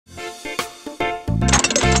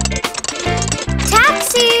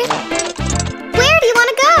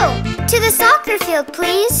joke,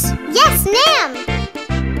 please? Yes, ma'am!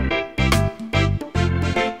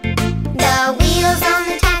 The wheels on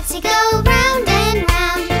the taxi go round and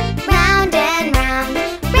round, round and round,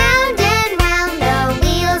 round and round. The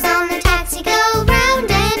wheels on the taxi go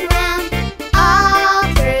round and round, all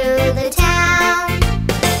through the town.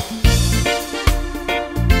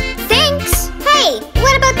 Thanks! Hey,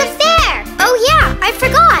 what about the fare? Oh yeah, I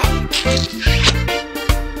forgot!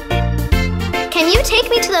 Can you take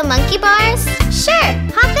me to the monkey bars? Sure,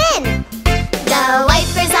 hop in! The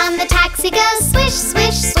wipers on the taxi go swish,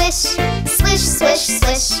 swish, swish, swish, swish,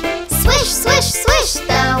 swish, swish, swish, swish.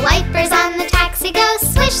 The wipers on the taxi go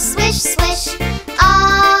swish, swish, swish,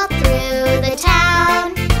 all through the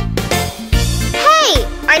town. Hey,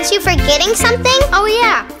 aren't you forgetting something? Oh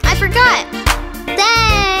yeah, I forgot.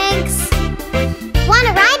 Thanks! Want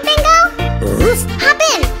a ride, Bingo? Hop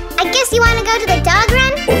in! I guess you want to go to the dog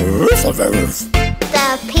run?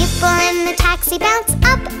 The people in the taxi bounce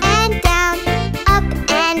up and down, up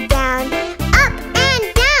and down, up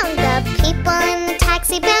and down. The people in the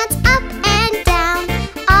taxi bounce up and down,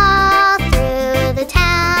 all through the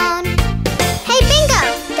town. Hey, Bingo,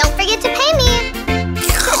 don't forget to pay me.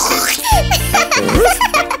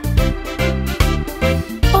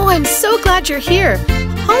 Oh, I'm so glad you're here.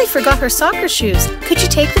 Holly forgot her soccer shoes. Could you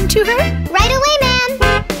take them to her? Right away, ma'am.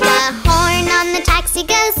 The horn on the taxi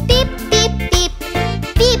goes beep, beep, beep,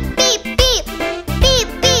 beep, beep, beep, beep,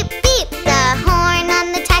 beep, beep. The horn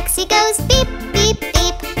on the taxi goes beep, beep,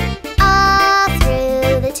 beep, all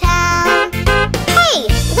through the town. Hey,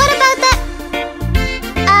 what about the...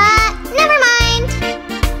 never mind.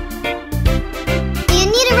 Do you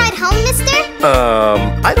need a ride home, mister?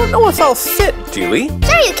 I don't know if I'll fit, Dewey.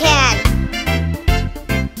 Sure you can.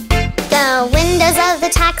 The windows of the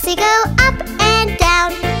taxi go up and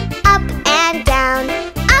down, up and down,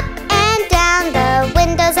 up and down. The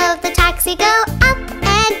windows of the taxi go up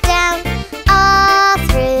and down, all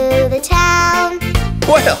through the town.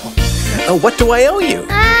 Well, what do I owe you?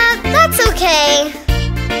 That's okay.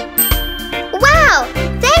 Wow,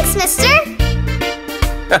 thanks, mister.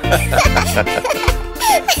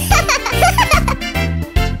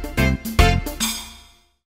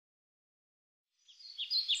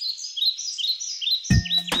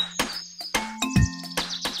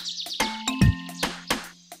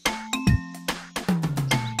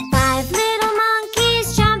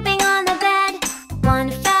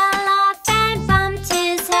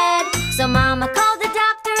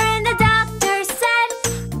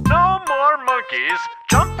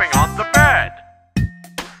 Jumping on the bed.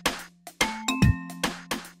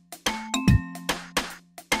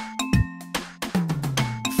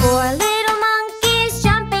 Four little monkeys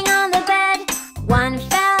jumping on the bed. One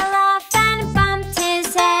fell off and bumped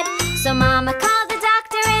his head. So Mama called the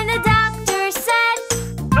doctor and the doctor said,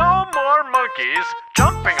 no more monkeys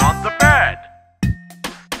jumping on the bed.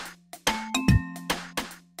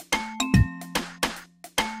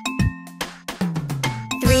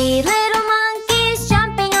 Three little monkeys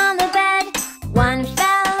jumping on the bed. One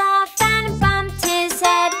fell off and bumped his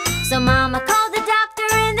head. So Mama called the doctor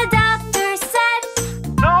and the doctor said,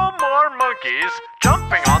 no more monkeys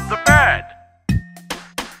jumping on the bed.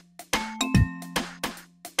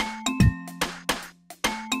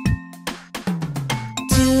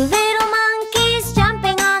 Two little monkeys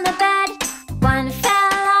jumping on the bed. One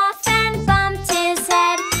fell off and bumped his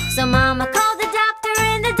head. So Mama called the doctor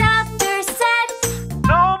and the doctor said,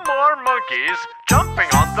 no more monkeys jumping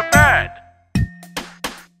on the bed.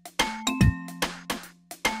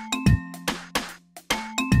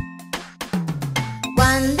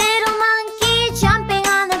 One little monkey jumping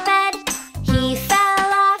on the bed. He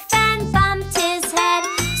fell off and bumped his head.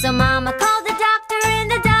 So Mama called the doctor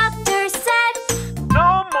and the doctor said,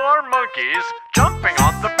 no more monkeys jumping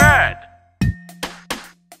on the bed.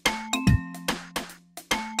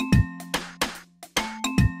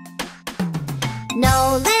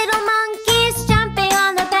 no little monkeys jumping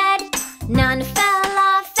on the bed. None fell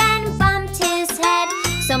off and bumped his head.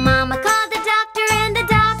 So Mama called the doctor and the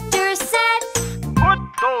doctor said, put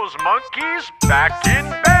those monkeys back in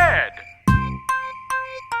bed.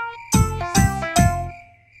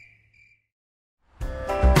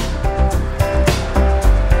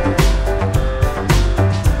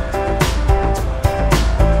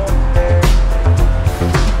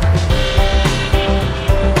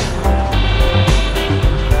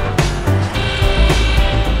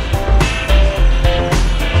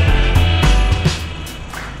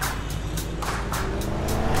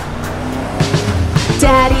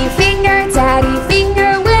 Daddy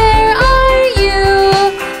finger,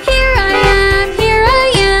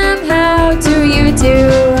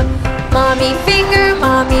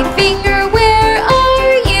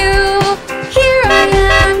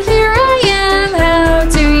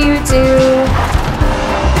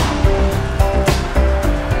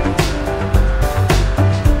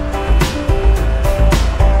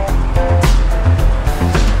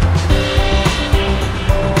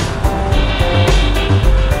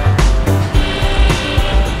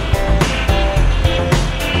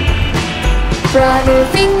 Brother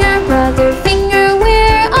finger,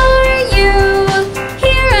 where are you?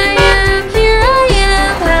 Here I am,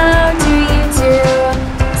 how do you do?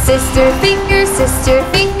 Sister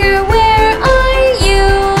finger, where are you?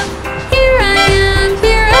 Here I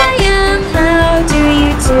am, how do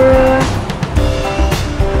you do?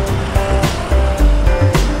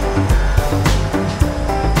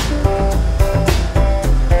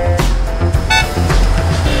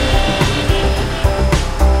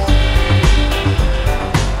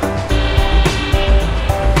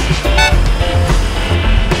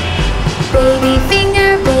 Baby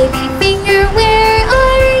finger, where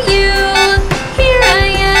are you? Here I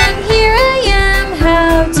am,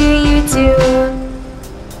 how do you do?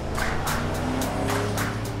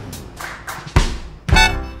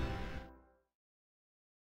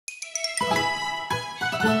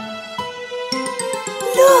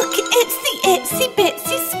 Look, it's the itsy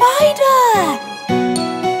bitsy spider!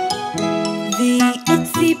 The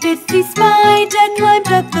itsy bitsy spider climbed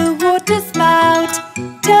up the water spout.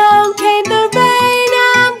 Down came the rain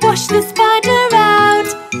and washed the spider out.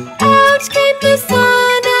 Out came the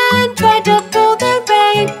sun and dried up all the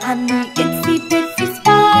rain. And the itsy bitsy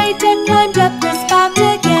spider climbed up the spout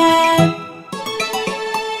again.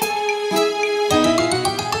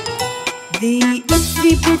 The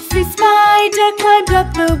itsy bitsy spider climbed up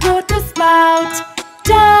the water spout.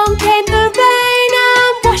 Down came the rain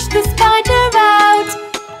and washed the spider out.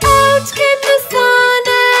 Out came the sun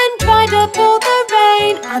and dried up all the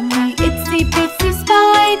rain. And the itsy bitsy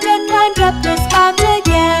spider climbed up the spout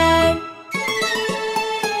again.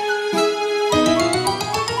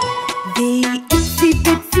 The itsy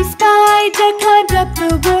bitsy spider climbed up the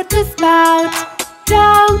water spout.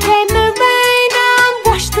 Down came the rain and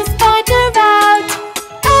washed the spider out.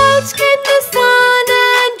 Out came the sun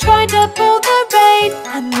and dried up all the rain.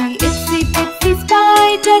 And the itsy bitsy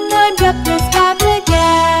spider climbed up the spout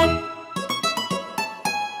again.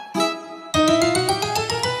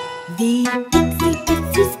 The itsy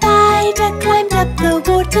bitsy spider climbed up the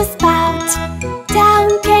water spout. Down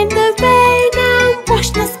came the rain and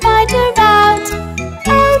washed the spider out.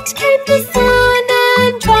 Out came the sun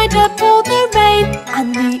and dried up all the rain. And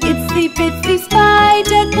the itsy bitsy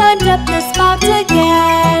spider climbed up the spout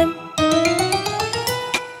again.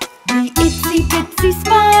 The itsy bitsy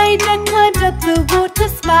spider climbed up the water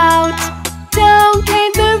spout. Down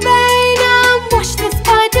came the rain and washed the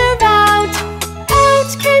spider out. Out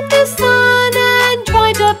came the sun and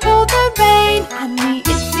dried up all the rain. And the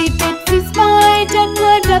itsy bitsy spider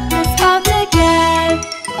climbed up the spout again.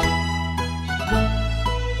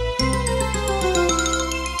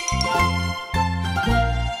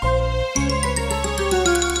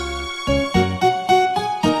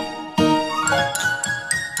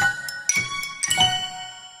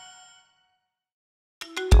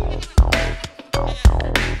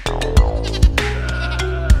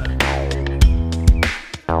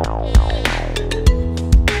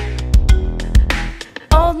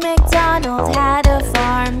 Old MacDonald had a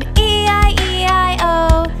farm,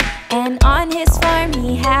 E-I-E-I-O. And on his farm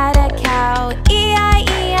he had a cow,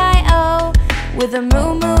 E-I-E-I-O. With a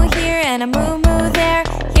moo-moo here and a moo-moo there.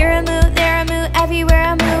 Here a moo, there a moo,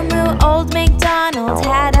 everywhere a moo-moo. Old MacDonald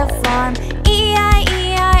had a farm,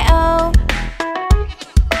 E-I-E-I-O.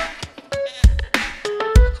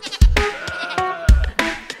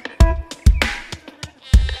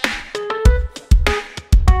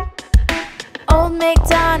 Old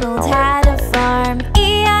MacDonald had a farm,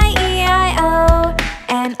 E-I-E-I-O.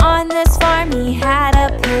 And on this farm he had a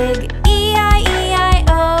pig,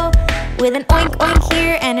 E-I-E-I-O. With an oink oink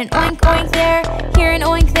here and an oink oink there. Here an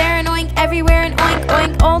oink, there an oink, everywhere an oink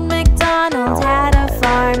oink. Old MacDonald had a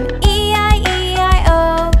farm,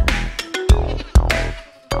 E-I-E-I-O.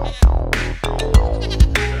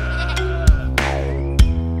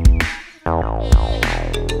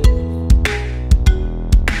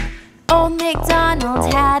 Old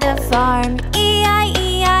MacDonald had a farm,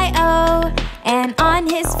 E-I-E-I-O. And on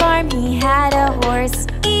his farm he had a horse,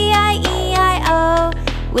 E-I-E-I-O.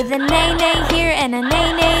 With a neigh-neigh here and a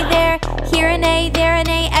neigh-neigh there. Here a neigh, there a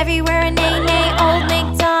neigh, everywhere a neigh-neigh. Old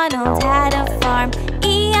MacDonald had a farm,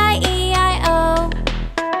 E-I-E-I-O.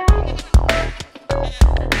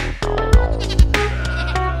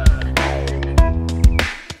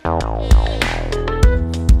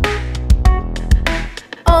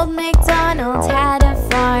 Old MacDonald had a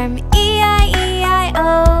farm,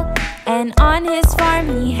 E-I-E-I-O. And on his farm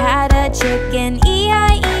he had a chicken,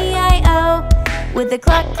 E-I-E-I-O. With a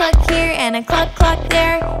cluck cluck here and a cluck cluck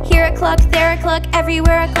there. Here a cluck, there a cluck,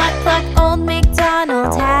 everywhere a cluck cluck. Old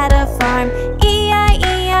MacDonald had a farm,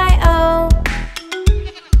 E-I-E-I-O.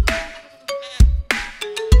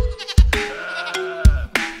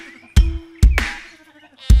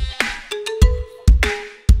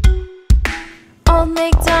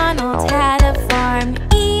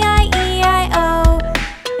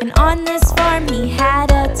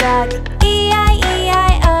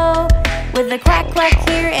 with a quack quack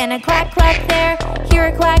here and a quack quack there. Here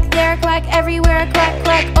a quack, there a quack, everywhere a quack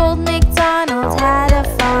quack. Old MacDonald had a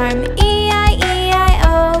farm,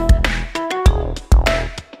 E-I-E-I-O.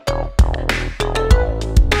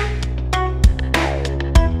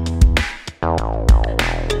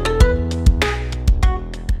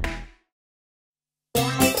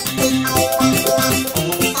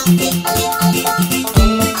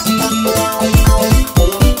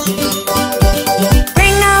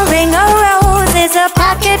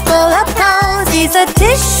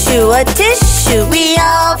 A tissue, we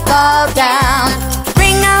all fall down.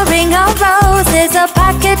 Ring a rose is a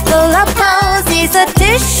pocket full of posies. A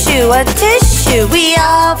tissue, we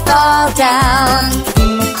all fall down.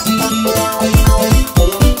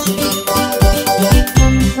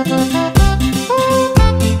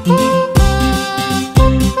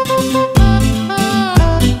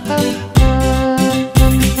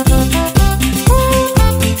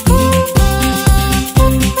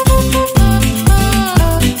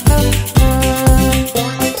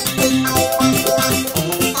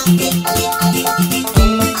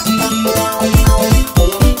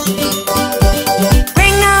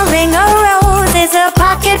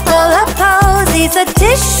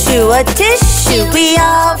 A tissue, we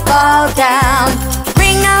all fall down.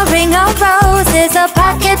 Ring a rose is a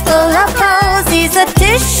pocket full of posies. A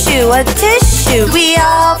tissue, we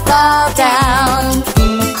all fall down.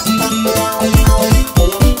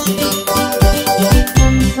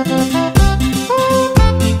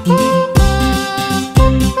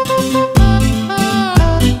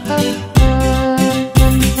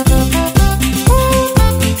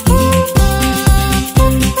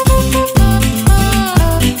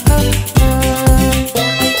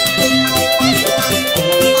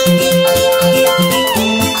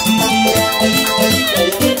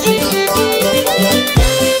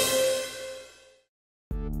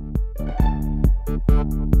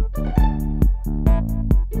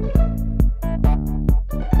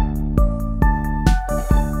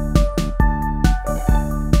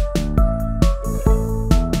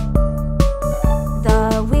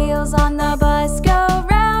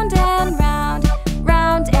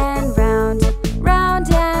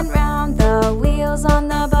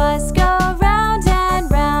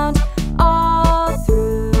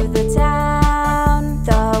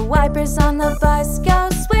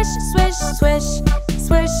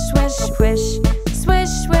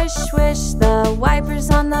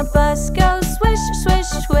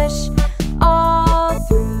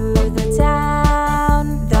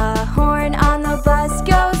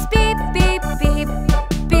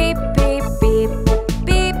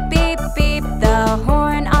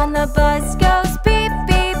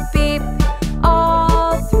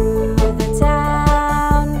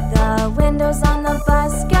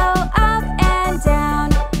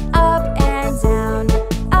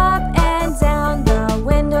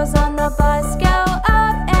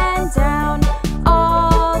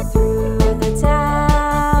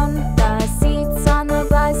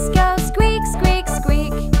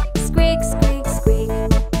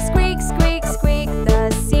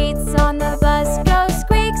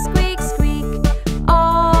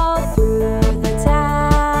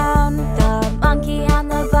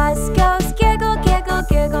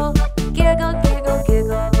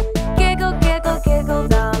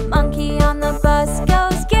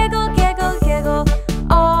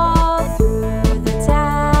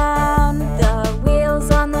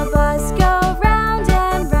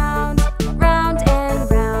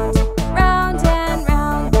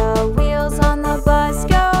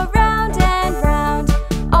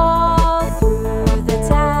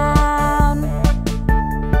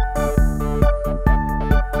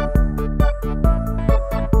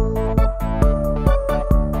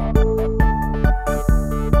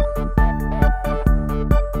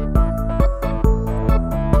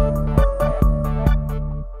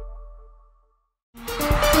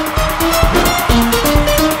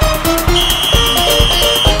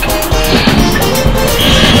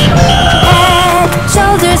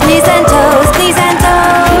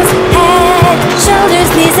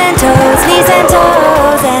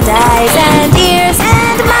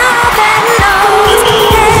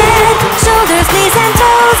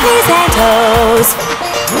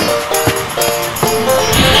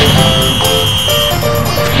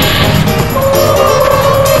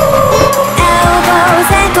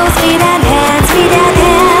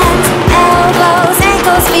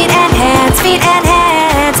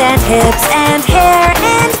 hips and hair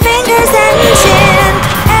and fingers and chin,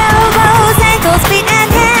 elbows, ankles, feet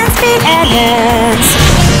and hands, feet and hands.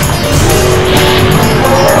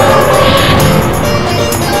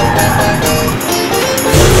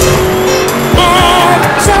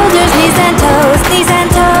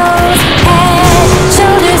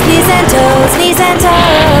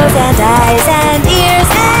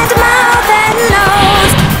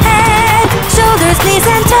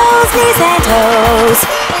 ears, knees, and toes.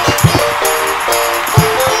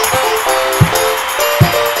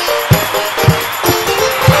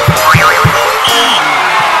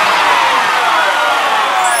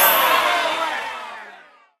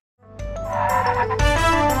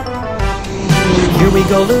 Here we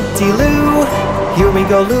go loop-de-loo, here we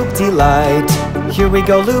go loop-de-light, here we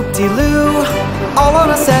go loop-de-loo, all on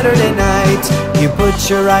a Saturday night. You put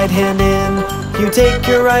your right hand in, you take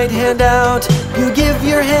your right hand out, you give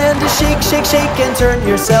your hand a shake, shake, shake, and turn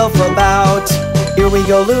yourself about. Here we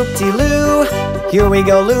go loop-de-loo, here we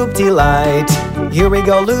go loop-de-light, here we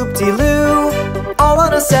go loop-de-loo, all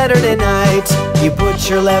on a Saturday night. You put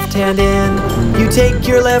your left hand in, you take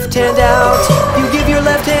your left hand out, you give your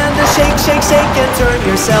left hand a shake, shake, shake, and turn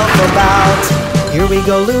yourself about. Here we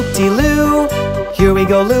go loop-de-loo, here we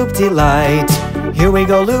go loop-de-light, here we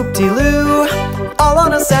go loop-de-loo, all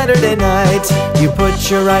on a Saturday night. You put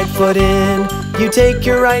your right foot in, you take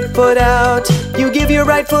your right foot out, you give your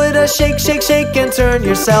right foot a shake, shake, shake, and turn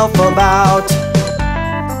yourself about.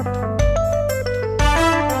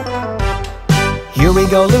 Here we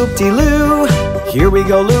go loop-de-loo, here we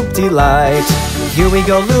go loop-de-light, here we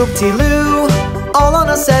go loop-de-loo, all on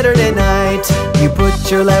a Saturday night. You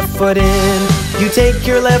put your left foot in, you take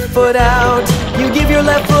your left foot out, you give your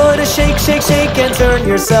left foot a shake, shake, shake, and turn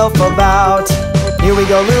yourself about. Here we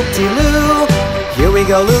go loop-de-loo, here we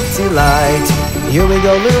go loop-de-light, here we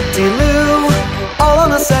go loop-de-loo, all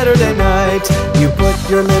on a Saturday night. You put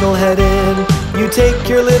your little head in, you take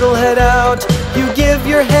your little head out, you give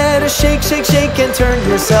your head a shake, shake, shake, and turn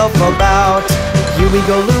yourself about. Here we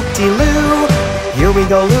go loop-de-loo, here we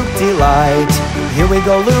go loop-de-light, here we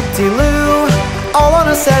go loop-de-loo, all on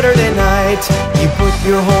a Saturday night. You put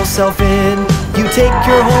your whole self in, you take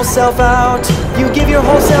your whole self out, you give your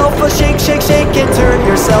whole self a shake, shake, shake, and turn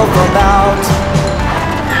yourself about.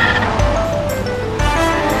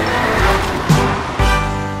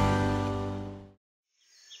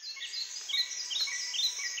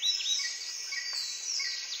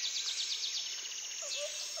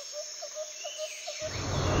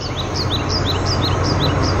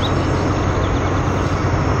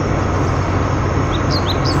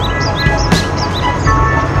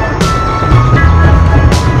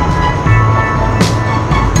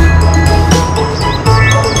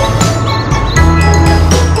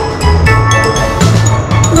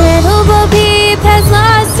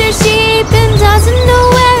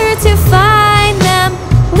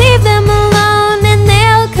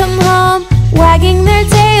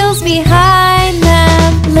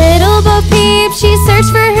 She searched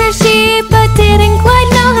for her sheep, but didn't quite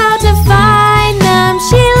know how to find them.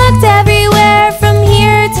 She looked everywhere from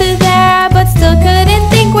here to there, but still couldn't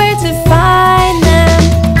think where to find them.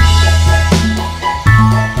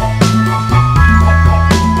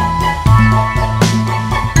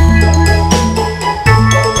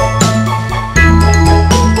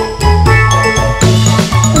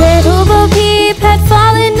 Little Bo Peep had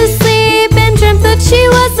fallen to sleep and dreamt that she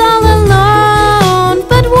was all alone.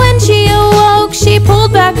 But when she awoke, she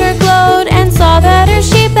pulled back her cloak and saw that her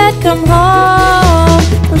sheep had come home.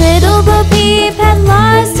 Little Bo Peep had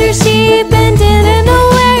lost her sheep and didn't know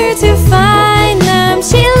where to find them.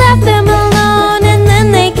 She left them alone and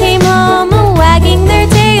then they came home, wagging their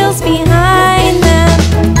tails behind them.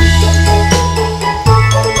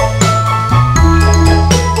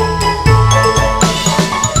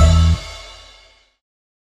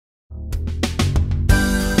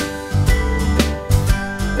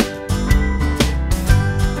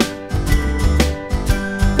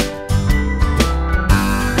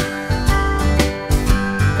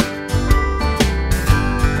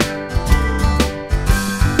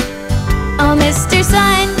 Oh, Mr.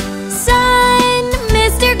 Sun, Sun,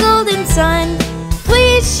 Mr. Golden Sun,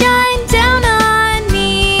 please shine down on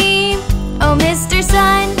me. Oh, Mr.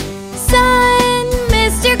 Sun, Sun,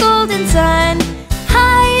 Mr. Golden Sun,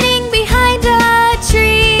 hiding behind a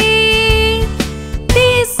tree.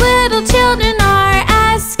 These little children are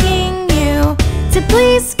asking you to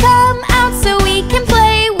please come out so we can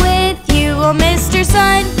play with you. Oh, Mr.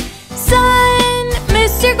 Sun, Sun,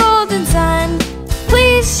 Mr. Golden Sun,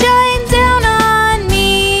 please shine down on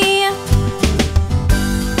me.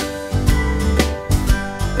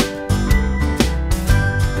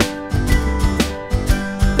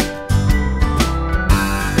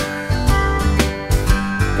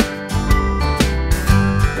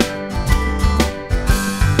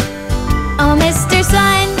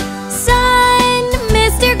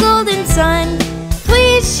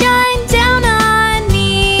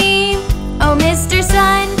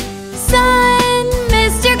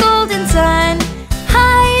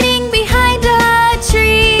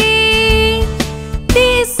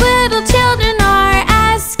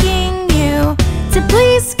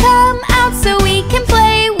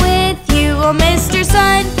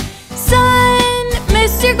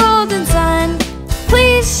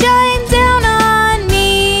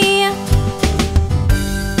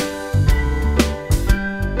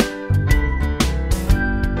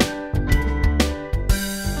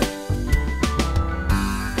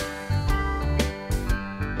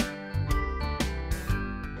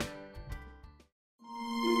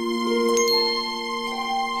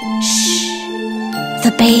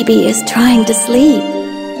 baby is trying to sleep.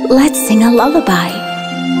 Let's sing a lullaby.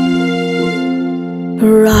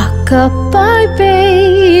 Rock-a-bye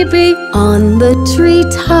baby on the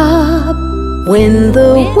treetop. When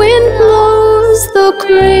the wind blows, the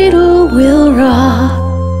cradle will rock.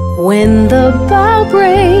 When the bough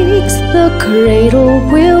breaks, the cradle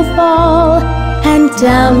will fall, and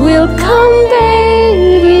down will come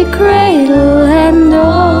baby, cradle and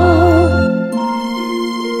all.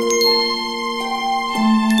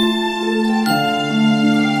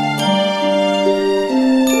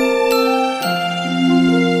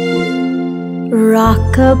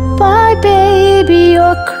 Rock-a-bye baby,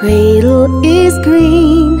 your cradle is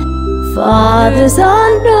green. Father's a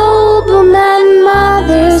nobleman,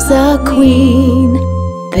 mother's a queen.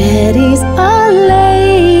 Betty's a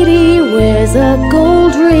lady, wears a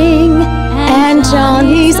gold ring, and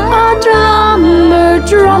Johnny's a drummer,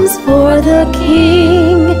 drums for the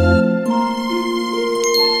king.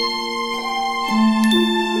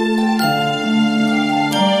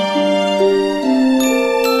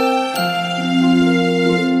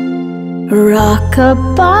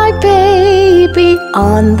 Rock-a-bye baby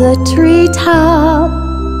on the treetop.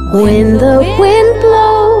 When the wind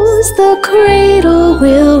blows, the cradle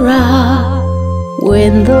will rock.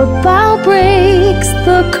 When the bough breaks,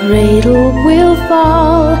 the cradle will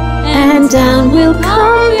fall, and down will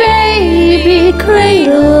come baby,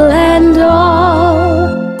 cradle and all.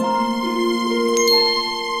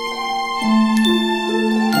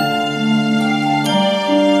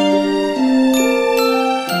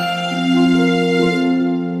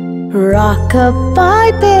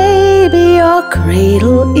 Rock-a-bye baby, your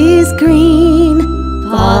cradle is green.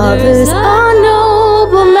 Father's a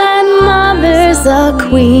nobleman, mother's a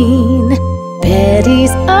queen.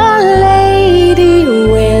 Betty's a lady,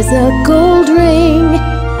 wears a gold ring,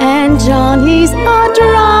 and Johnny's a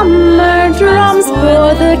drummer, drums for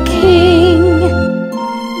the king.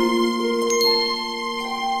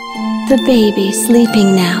 The baby's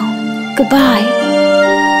sleeping now. Goodbye.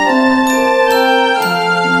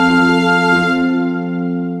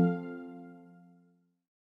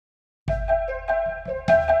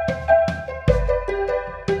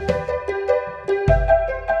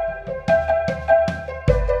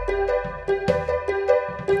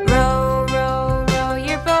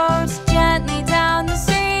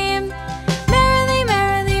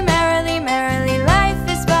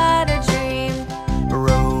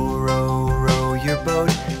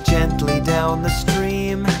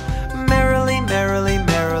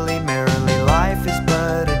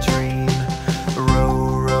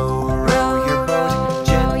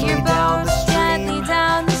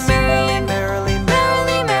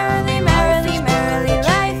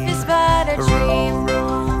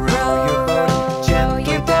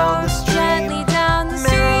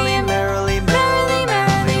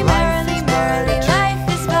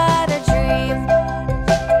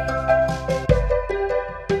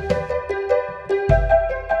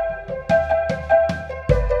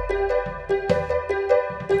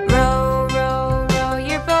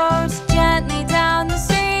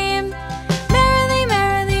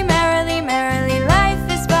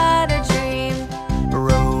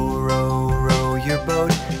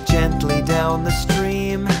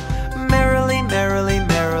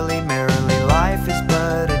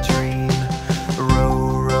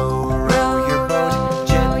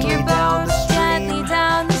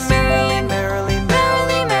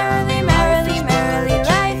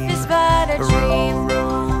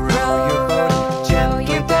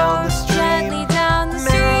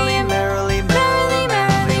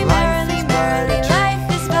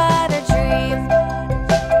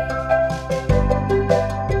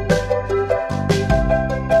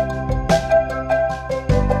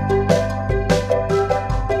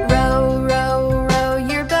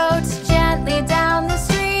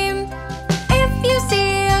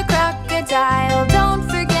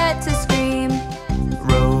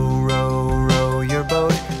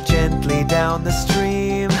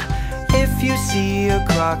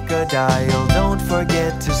 Crocodile, don't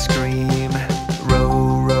forget to scream.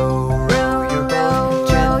 Row, row, row your boat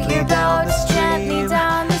gently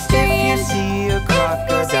down the stream. If you see a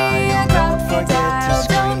crocodile,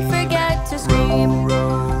 don't forget to scream.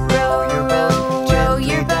 Row, row, row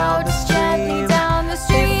your boat gently down the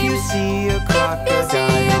stream. If you see a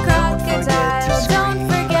crocodile, don't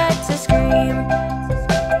forget to scream.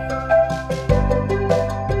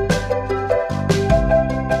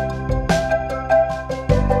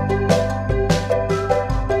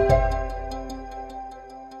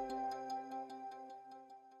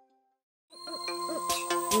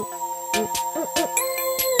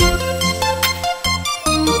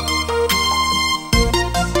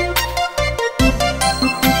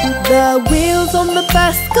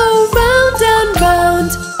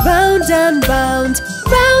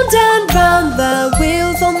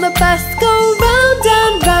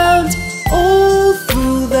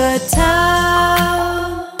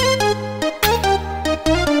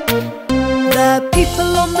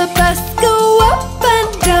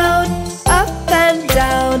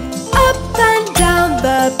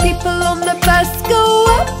 people on the bus go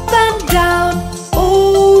up and down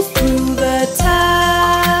all through the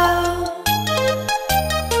town.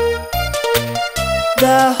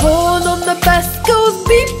 The horn on the bus goes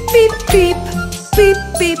beep, beep, beep, beep,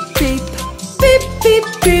 beep, beep, beep, beep,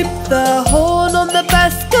 beep. The horn on the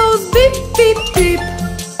bus goes beep, beep, beep,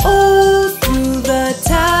 all through the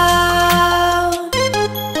town.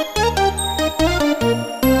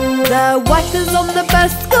 The wipers on the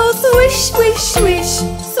bus go swish, swish, swish,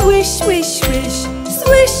 swish, swish, swish,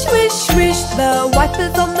 swish, swish, swish. The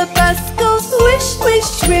wipers on the bus go swish, swish,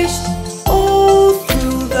 swish, all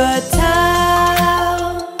through the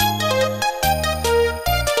town.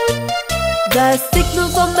 The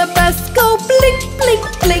signals on the bus go blink, blink,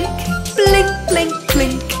 blink, blink, blink,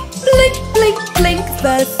 blink, blink, blink, blink.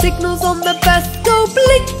 The signals on the bus go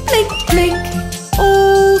blink, blink, blink,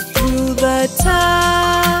 all through the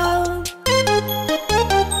town.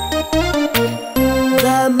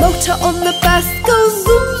 The motor on the bus goes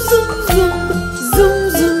zoom, zoom, zoom, zoom,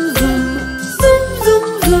 zoom, zoom, zoom, zoom,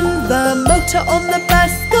 zoom. The motor on the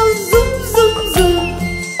bus goes zoom, zoom, zoom,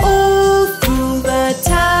 all through the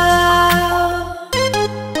town.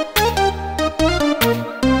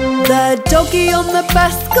 The doggy on the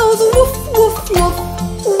bus goes woof, woof, woof,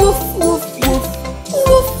 woof, woof, woof,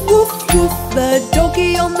 woof, woof, woof. The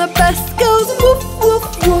doggy on the bus goes woof, woof,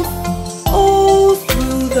 woof, all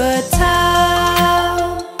through the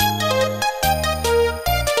town.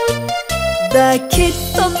 The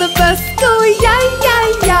kids on the bus go ya, ya,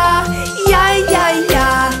 ya, ya, ya, ya,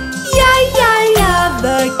 ya, ya, ya.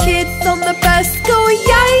 The kids on the bus go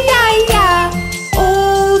ya, ya, ya,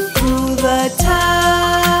 all through the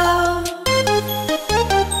town.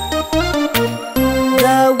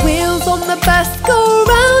 The wheels on the bus go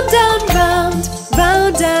round and round,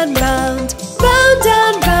 round and round, round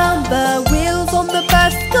and round. The wheels on the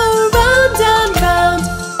bus go round and round,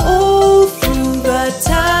 all through the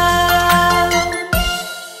town.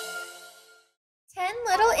 10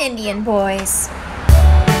 little Indian boys.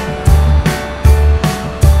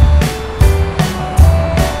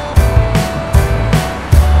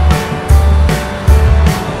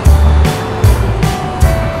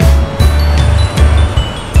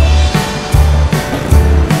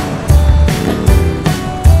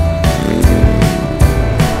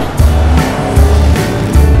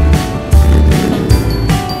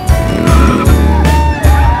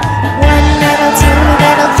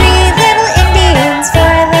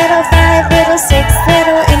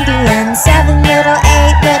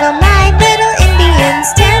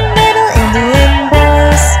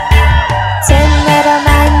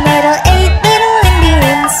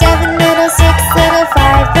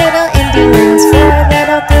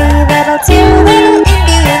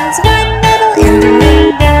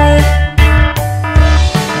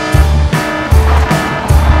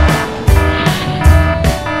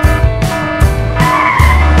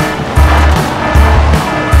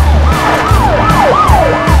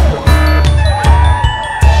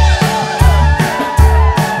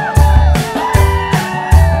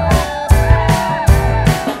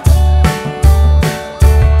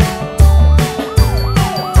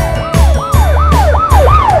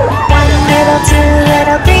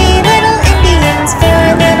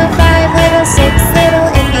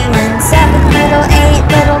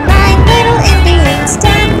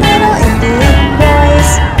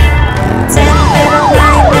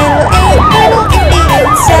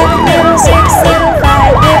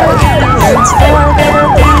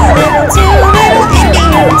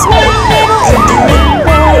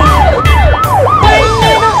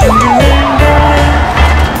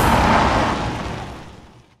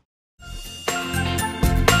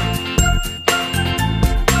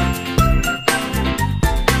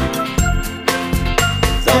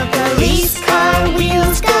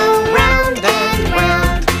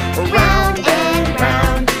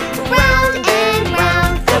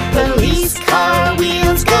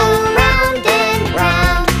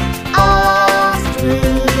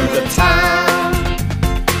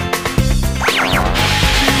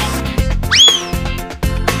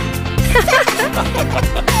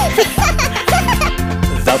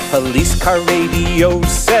 The police car radio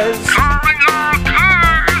says, Calling all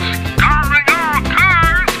cars! Calling all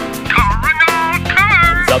cars! Calling all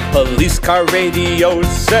cars! the police car radio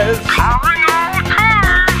says, Calling all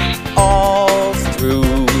cars! all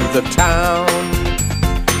through the town.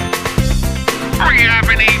 Are you have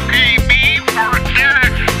an APB for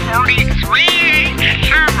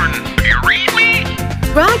 43H7? You read me?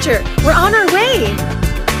 Roger, we're on our way.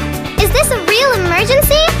 Is this a real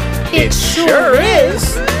emergency? It sure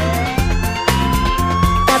is.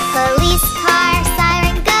 The police car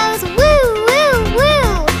siren goes woo, woo, woo.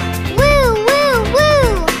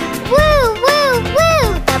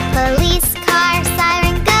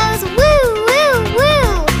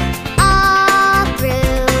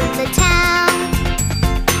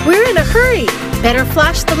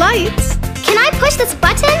 Great! Can I push this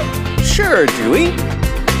button? Sure, Dewey.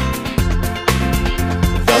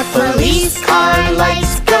 The police car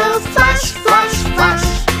lights go flash, flash, flash.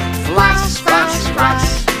 Flash, flash,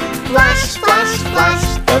 flash. Flash, flash, flash.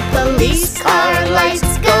 The police car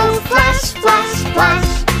lights go flash, flash,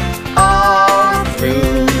 flash. All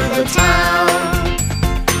through the town.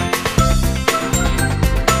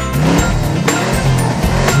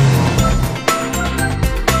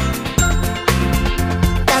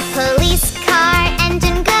 The police car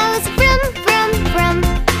engine goes vroom, vroom, vroom.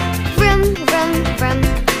 Vroom, vroom, vroom.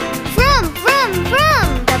 Vroom, vroom, vroom.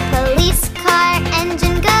 The police car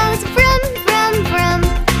engine goes vroom, vroom, vroom.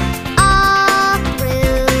 All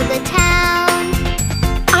through the town.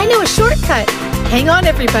 I know a shortcut. Hang on,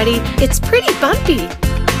 everybody. It's pretty bumpy.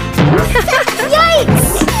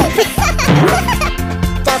 Yikes!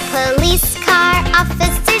 The police car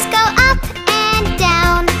officers go up and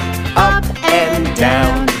down. Up and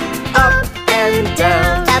down. Up and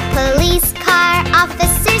down. The police car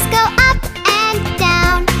officers go up and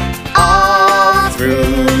down. All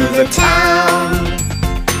through the town.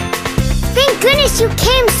 Thank goodness you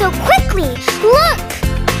came so quickly. Look!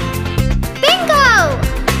 Bingo!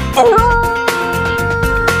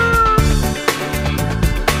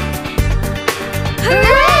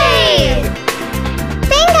 Hooray!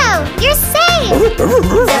 Bingo! You're safe!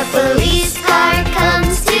 The police car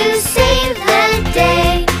comes to save the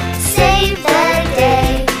day. Save the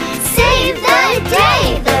day. Save the day.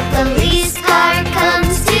 The police car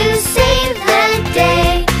comes to save the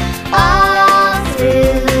day. All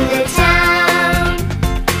through the town.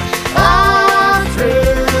 All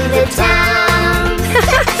through the town.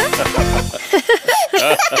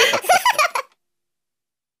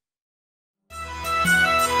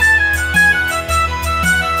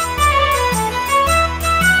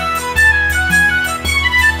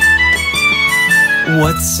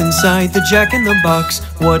 What's inside the jack-in-the-box?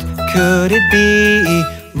 What could it be?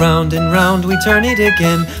 Round and round we turn it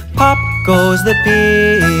again. Pop goes the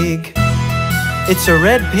pig. It's a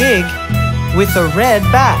red pig with a red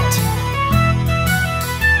bat.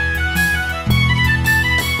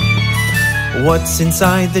 What's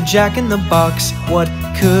inside the jack-in-the-box? What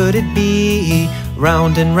could it be?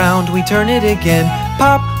 Round and round we turn it again.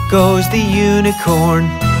 Pop goes the unicorn.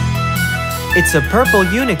 It's a purple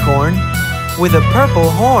unicorn with a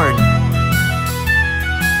purple horn.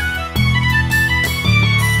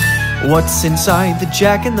 What's inside the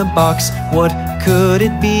jack-in-the-box? What could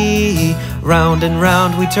it be? Round and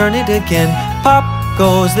round we turn it again. Pop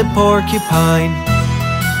goes the porcupine.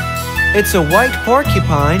 It's a white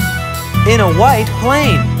porcupine in a white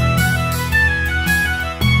plane.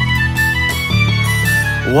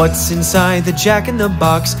 What's inside the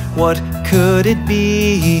jack-in-the-box? What could it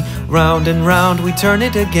be? Round and round we turn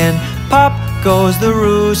it again. Pop goes the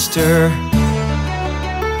rooster.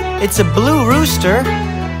 It's a blue rooster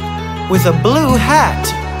with a blue hat.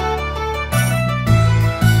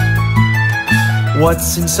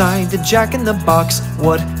 What's inside the jack-in-the-box?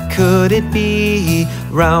 What could it be?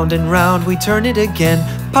 Round and round we turn it again.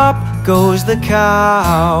 Pop goes the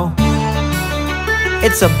cow.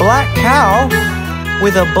 It's a black cow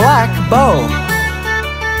with a black bow.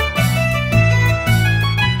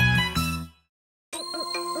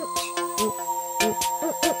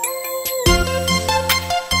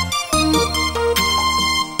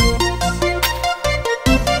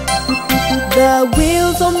 The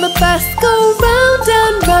wheels on the bus go round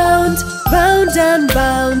and round, round and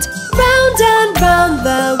round, round and round.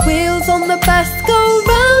 The wheels on the bus go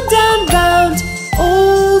round and round,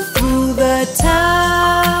 all through the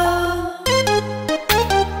town.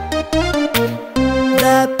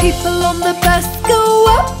 The people on the bus go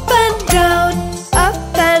up and down,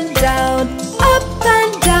 up and down, up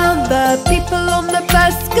and down. The people on the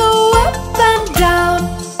bus go up and down,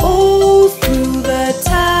 all through the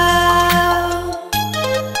town.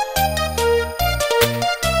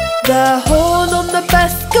 The horn on the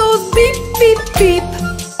bus goes beep, beep, beep,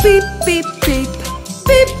 beep, beep, beep,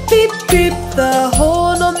 beep, beep, beep. The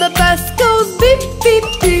horn on the bus goes beep, beep,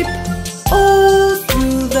 beep, all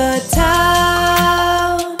through the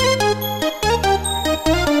town.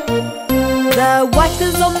 The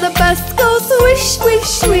wipers on the bus go swish, swish,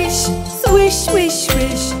 swish, swish, swish,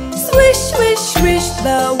 swish, swish, swish, swish.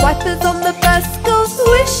 The wipers on the bus go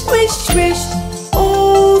swish, swish, swish,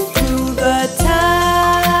 all through the town.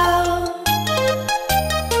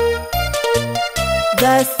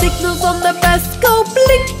 The signals on the bus go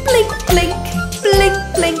blink, blink, blink, blink,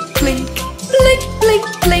 blink, blink, blink, blink,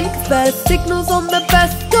 blink. The signals on the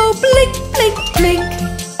bus go blink, blink, blink,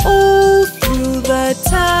 all through the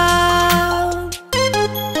town.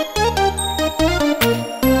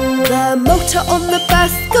 motor on the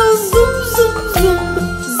bus goes zoom, zoom, zoom.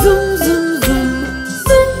 Zoom, zoom, zoom.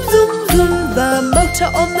 Zoom, zoom, zoom. The motor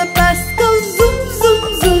on the bus goes zoom, zoom,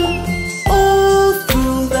 zoom. All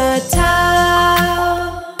through the town.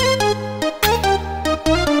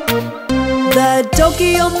 The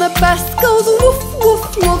doggy on the bus goes woof, woof,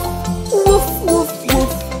 woof. Woof, woof,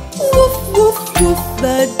 woof. Woof, woof, woof.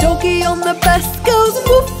 The doggy on the bus goes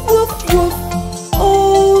woof, woof, woof.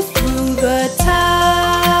 All through the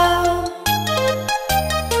town.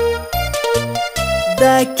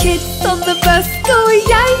 The kids on the bus go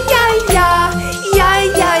ya, ya, ya. Ya,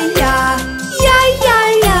 ya, ya. Ya, ya,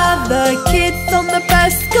 ya. The kids on the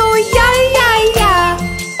bus go ya, ya, ya.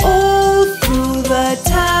 All through the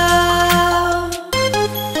town.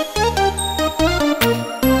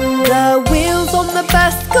 The wheels on the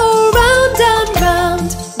bus go round and round.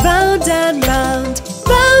 Round and round.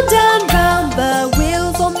 Round and round. The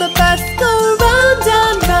wheels on the bus go round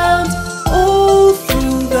and round. All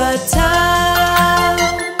through the town.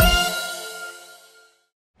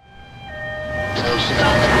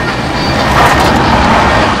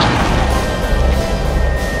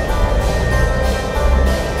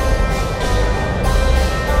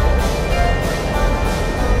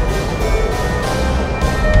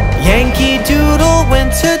 Yankee Doodle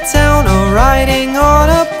went to town a-riding on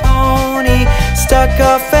a pony. Stuck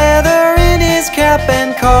a feather in his cap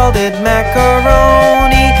and called it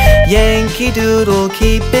macaroni. Yankee Doodle,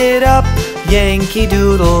 keep it up, Yankee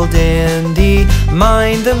Doodle dandy.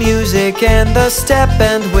 Mind the music and the step,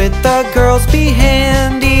 and with the girls be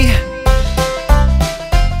handy.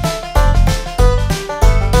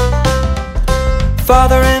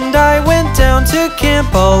 Father and I went down to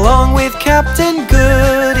camp along with Captain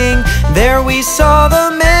Gooding. There we saw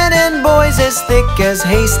the men and boys as thick as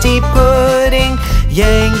hasty pudding.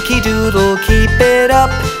 Yankee Doodle, keep it up,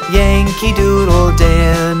 Yankee Doodle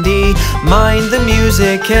dandy. Mind the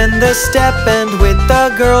music and the step, and with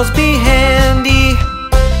the girls be handy.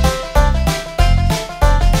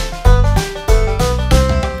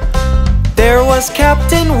 There was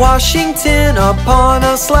Captain Washington upon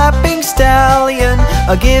a slapping stallion,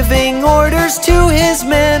 a-giving orders to his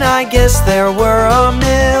men. I guess there were a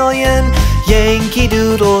million. Yankee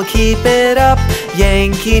Doodle, keep it up,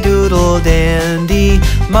 Yankee Doodle dandy.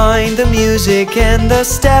 Mind the music and the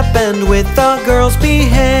step, and with the girls be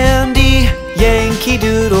handy. Yankee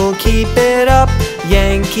Doodle, keep it up,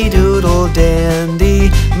 Yankee Doodle dandy.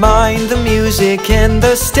 Mind the music and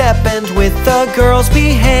the step, and with the girls be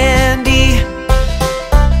handy.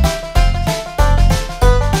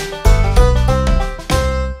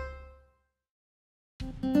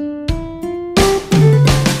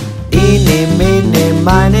 Eeny, meeny,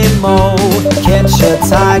 miny, moe, catch a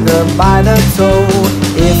tiger by the toe.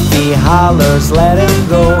 If he hollers, let him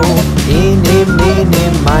go. Eeny,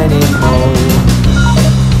 meeny, miny, moe.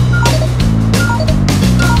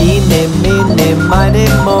 Eeny, meeny, miny,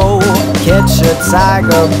 moe, catch a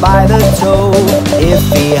tiger by the toe. If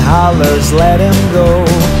he hollers, let him go.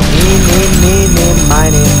 Eeny, meeny,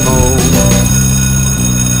 miny, moe.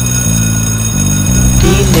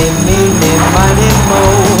 Eeny, meeny, miny,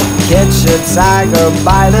 moe, catch a tiger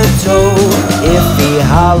by the toe. If he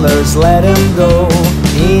hollers, let him go.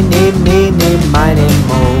 Eeny, meeny, miny,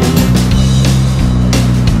 moe.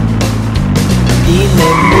 Eeny,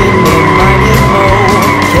 meeny, miny, moe,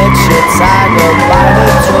 catch a tiger by the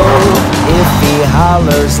toe. If he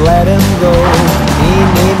hollers, let him go.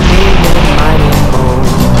 Eeny, meeny, miny, moe.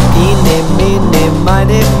 Eeny, meeny,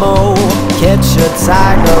 miny, moe, catch a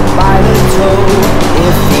tiger by the toe.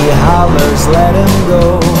 If he hollers, let him go.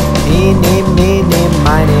 Eeny, meeny,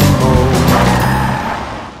 miny, moe.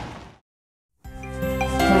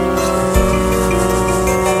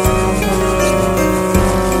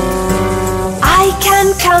 I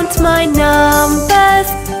can count my numbers.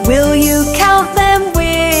 Will you count them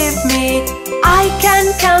with me? I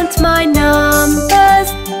can count my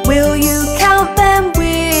numbers. Will you count them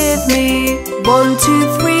with me? 1,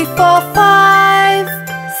 2, 3, 4, 5,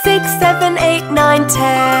 6, 7, 8, 9,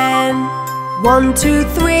 10. 1, 2,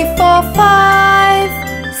 3, 4, 5,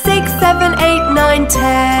 6, 7, 8, 9,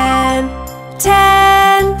 10.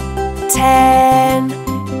 10, 10,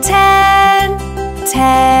 10,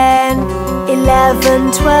 10.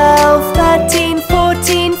 11, 12, 13,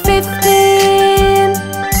 14, 15.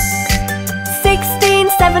 16,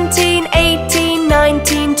 17, 18,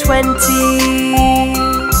 19, 20.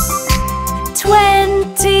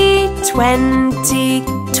 20, 20,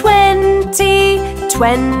 20,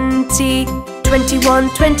 20. 21,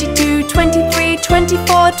 22, 23,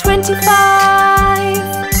 24, 25.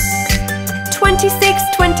 26,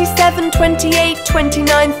 27, 28,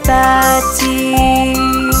 29,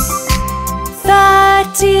 30.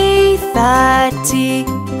 30,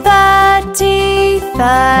 30,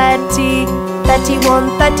 30, 31,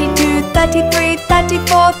 32, 33,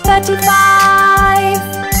 34, 35,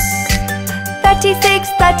 36,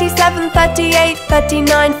 37, 38,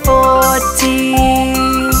 39, 40,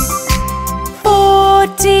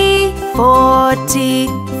 40, 40,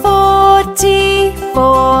 40,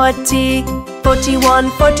 40, 41,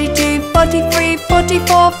 42, 43,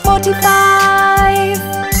 44, 45,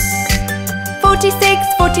 46,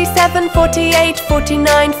 47, 48,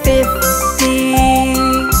 49, 50,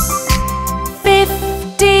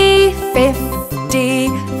 50, 50,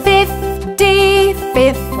 50,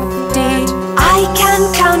 50. I can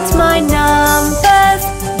count my numbers.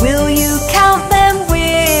 Will you count them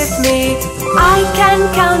with me? I can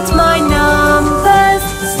count my numbers.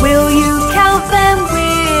 Will you count them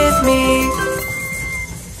with me?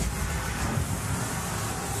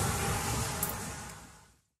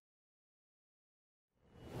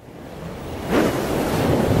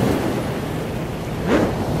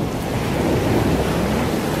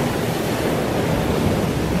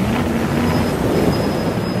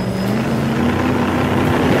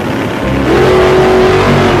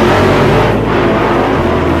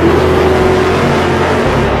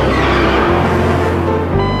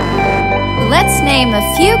 Name a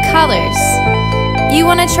few colors. You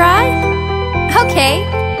want to try? Okay,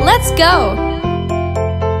 let's go.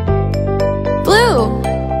 Blue,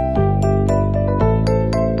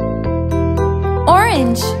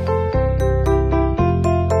 orange,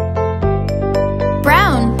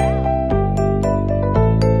 brown,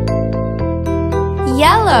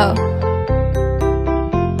 yellow,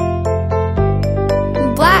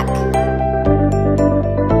 black,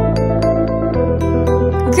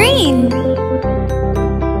 green,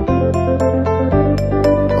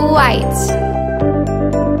 white,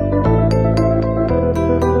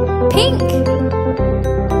 pink,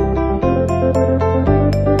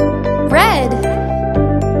 red,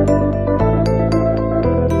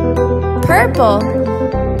 purple,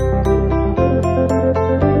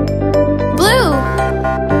 blue,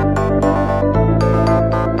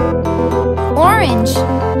 orange,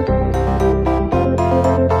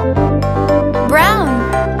 brown,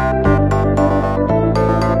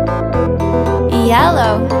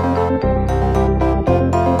 yellow,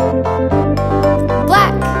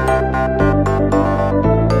 black,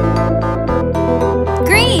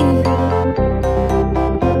 green,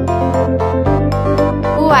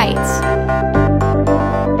 white,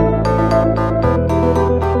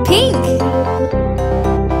 pink,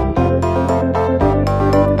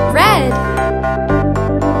 red,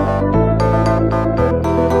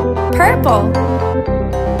 purple,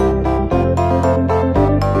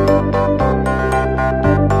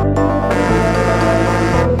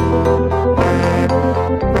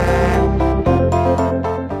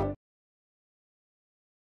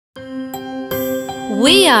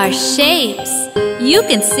 We are shapes. You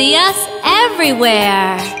can see us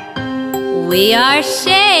everywhere. We are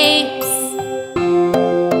shapes.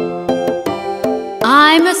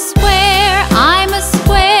 I'm a square, I'm a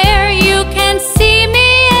square. You can see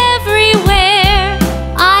me everywhere.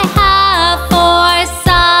 I have 4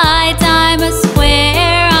 sides. I'm a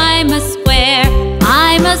square, I'm a square.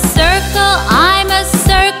 I'm a circle, I'm a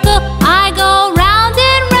circle. I go round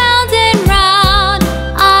and round and round.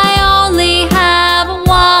 I only have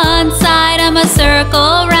 1 side. I'm a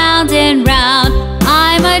circle, round and round.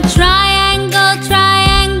 I'm a triangle,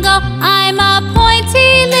 triangle. I'm a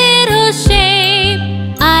pointy little shape.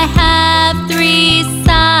 I have 3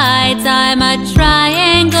 sides. I'm a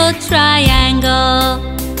triangle, triangle.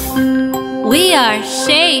 We are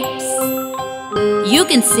shapes. You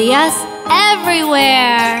can see us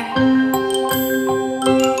everywhere.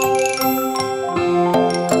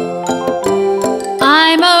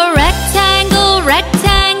 I'm a rectangle,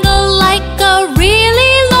 rectangle, like a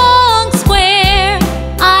really long square.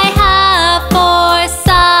 I have 4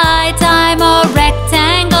 sides. I'm a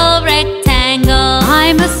rectangle, rectangle.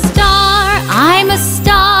 I'm a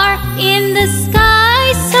star in the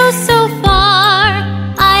sky, so, so far.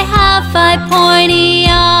 I have 5 pointy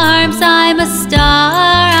arms. I'm a star,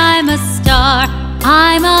 I'm a star.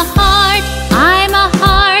 I'm a heart, I'm a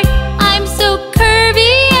heart. I'm so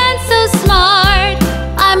curvy and so smart.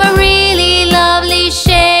 I'm a really lovely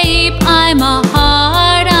shape. I'm a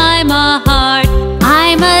heart, I'm a heart.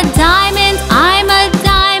 I'm a diamond, I'm a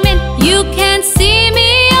diamond. You can see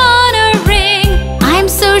me on a ring. I'm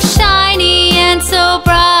so shiny and so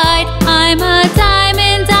bright. I'm a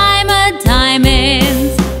diamond, I'm a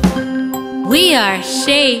diamond. We are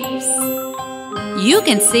shapes. You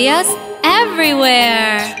can see us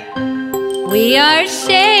everywhere. We are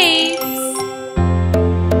shapes.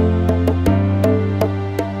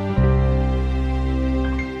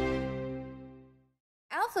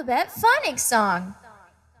 alphabet phonics song.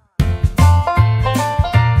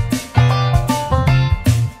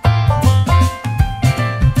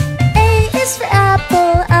 A is for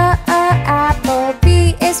apple, apple.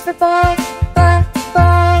 B is for ball,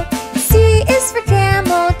 ball. C is for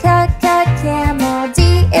camel, camel.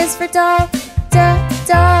 D is for doll,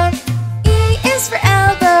 doll. E is for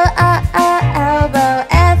elbow, elbow.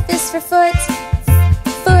 F is for foot,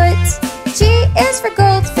 foot. G is for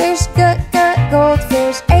goldfish,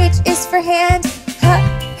 goldfish. H is for hand,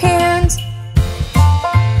 hand.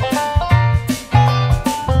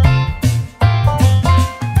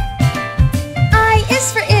 I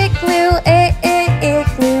is for igloo,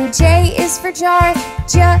 igloo. J is for jar,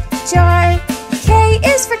 jar. K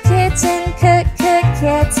is for kitten,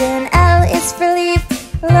 kitten. L is for leaf,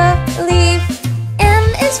 leaf. M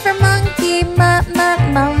is for monkey,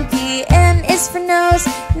 monkey. N is for nose,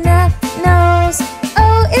 nose.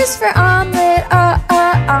 O is for omelet,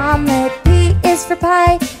 omelet. P is for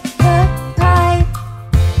pie, pie.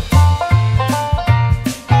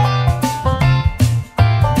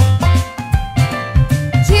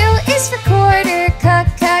 Q is for quarter,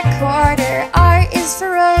 quarter. R is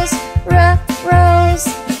for rose, rose.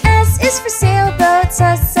 S is for sailboat,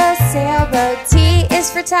 sailboat. T is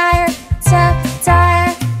for tire,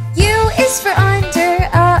 tire. U is for under,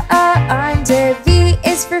 under. V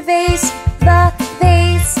is for vase,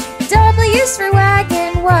 vase. W is for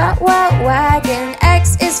wagon, wagon.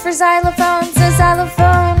 X is for xylophone,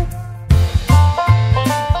 xylophone.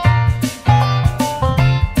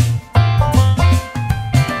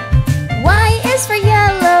 Y is for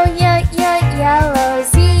yellow, yellow.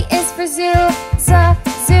 Z is for zoo,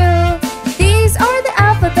 zoo. These are the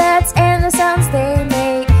alphabets and the sounds they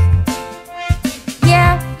make.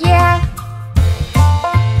 Yeah.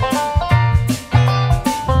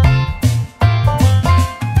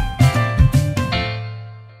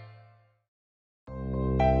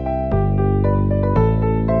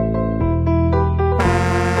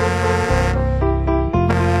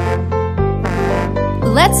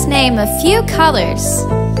 Let's name a few colors.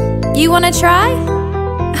 You wanna try?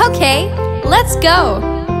 Okay, let's go.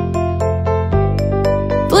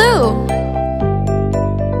 Blue,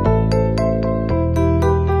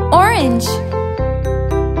 orange,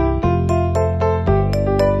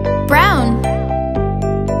 brown,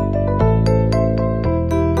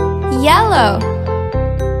 yellow,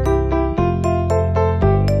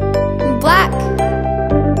 black,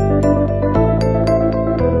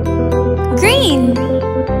 green,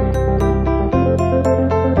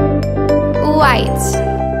 white,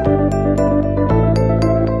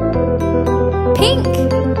 pink,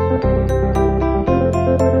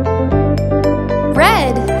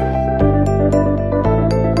 red,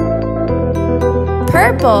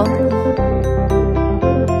 purple,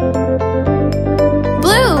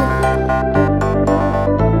 blue,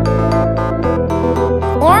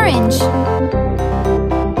 orange,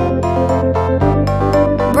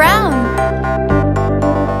 brown,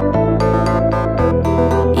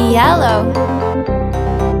 yellow,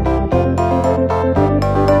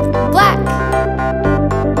 black,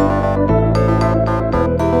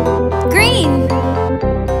 green,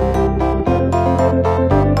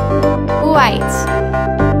 white,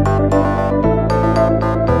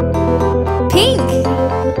 pink,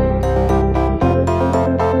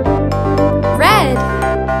 red,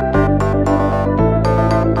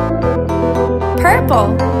 purple,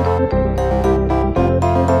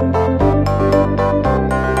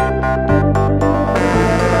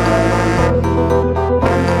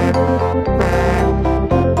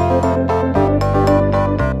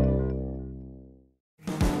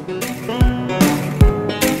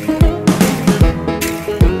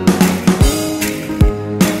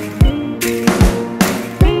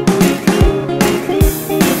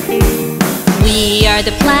 we are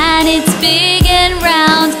the planets big and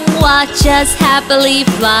round. Watch us happily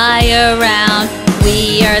fly around.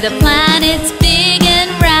 We are the planets big and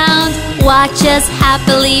round. Watch us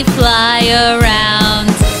happily fly around.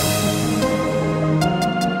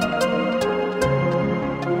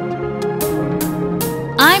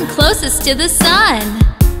 I'm closest to the sun.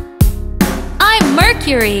 I'm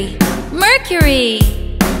Mercury, Mercury.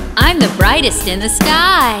 I'm the brightest in the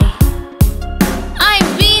sky. I'm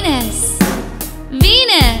Venus,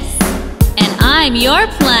 Venus. And I'm your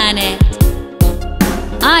planet.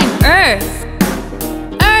 I'm Earth,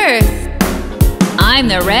 Earth. I'm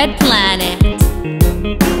the red planet.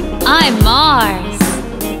 I'm Mars,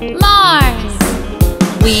 Mars.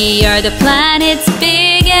 We are the planets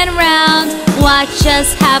big and round. Watch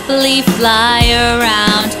us happily fly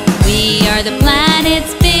around. We are the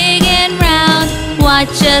planets big and round.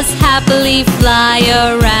 watch us happily fly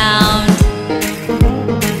around.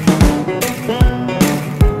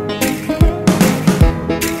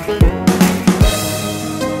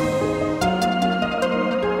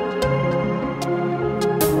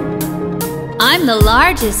 I'm the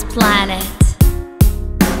largest planet.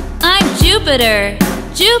 I'm Jupiter,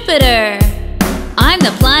 Jupiter. I'm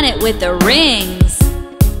the planet with the rings.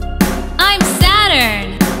 I'm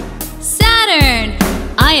Saturn, Saturn.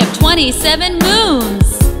 I have 27 moons.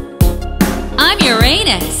 I'm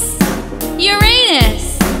Uranus,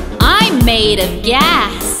 Uranus. I'm made of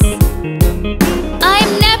gas. I'm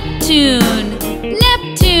Neptune,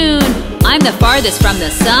 Neptune. I'm the farthest from the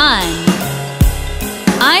sun.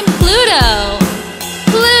 I'm Pluto,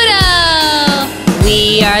 Pluto.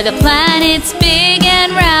 We are the planets big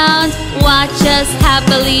and round. Watch us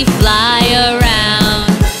happily fly around.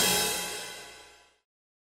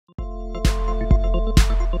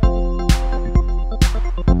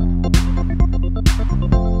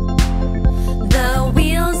 The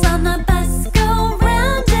wheels on the bus go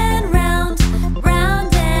round and round,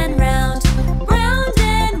 round and round, round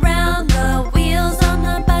and round. The wheels on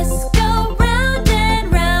the bus go round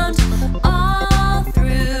and round, all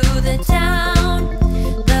through the town.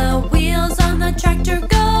 The wheels on the tractor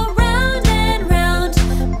go round and round,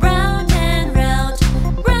 round and round,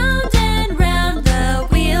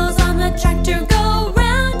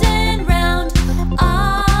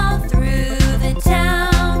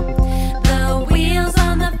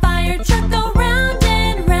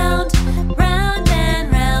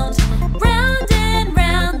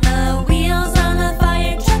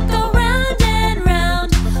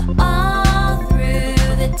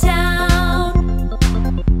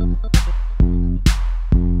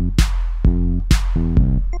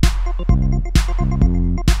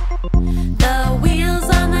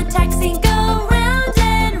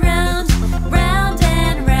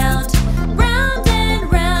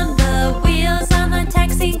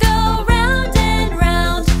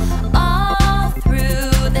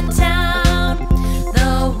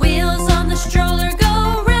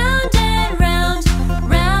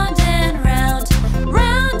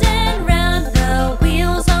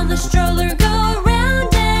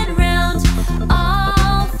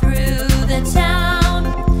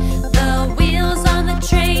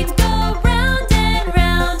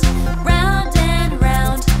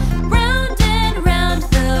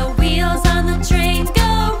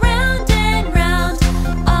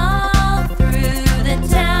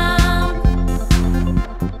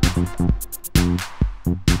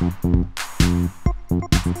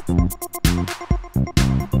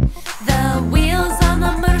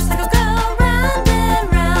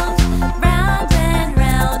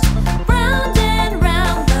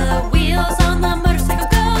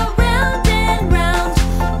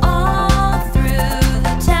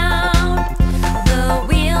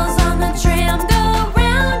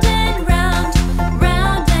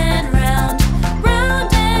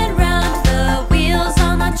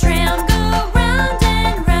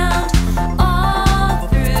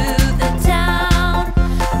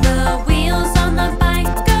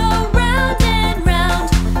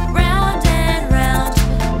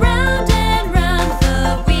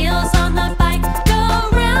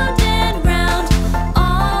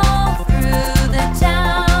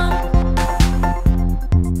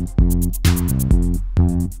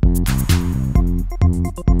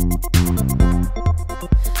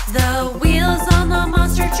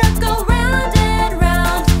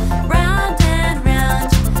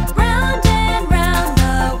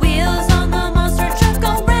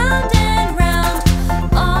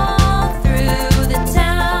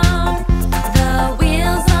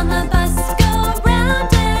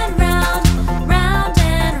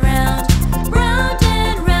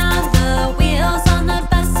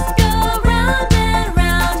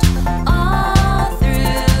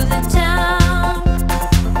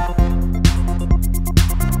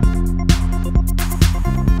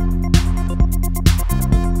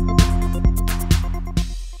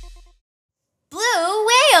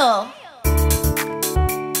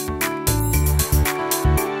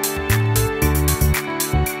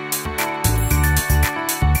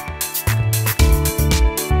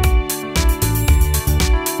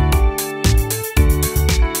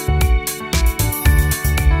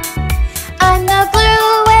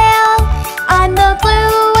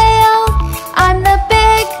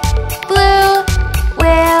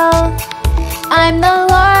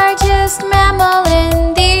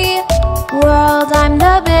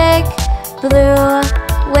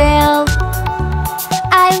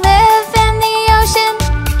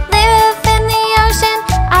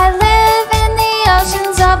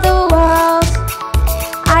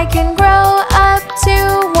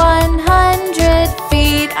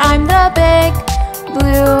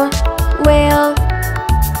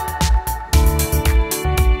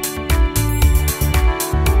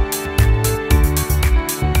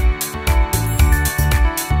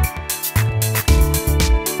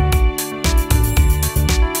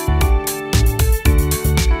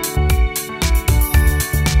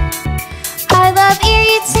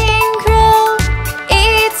 eating krill,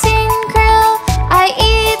 eating krill. I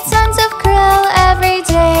eat tons of krill every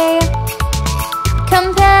day.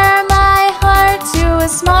 Compare my heart to a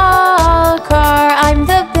small car. I'm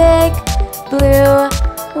the big blue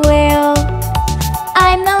whale.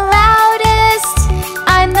 I'm the loudest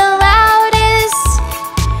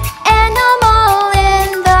animal in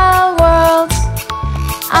the world.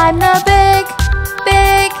 I'm the big,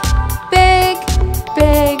 big, big,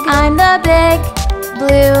 big. I'm the big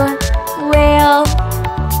blue whale.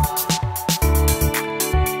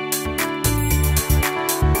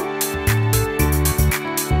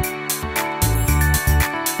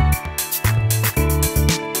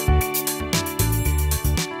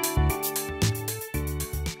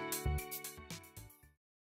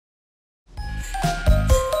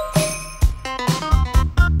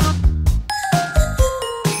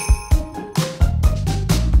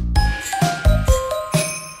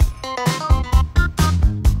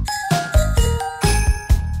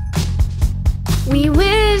 We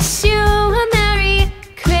wish you a Merry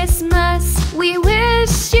Christmas. We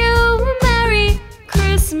wish you a Merry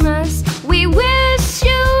Christmas. We wish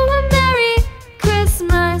you a Merry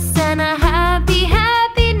Christmas and a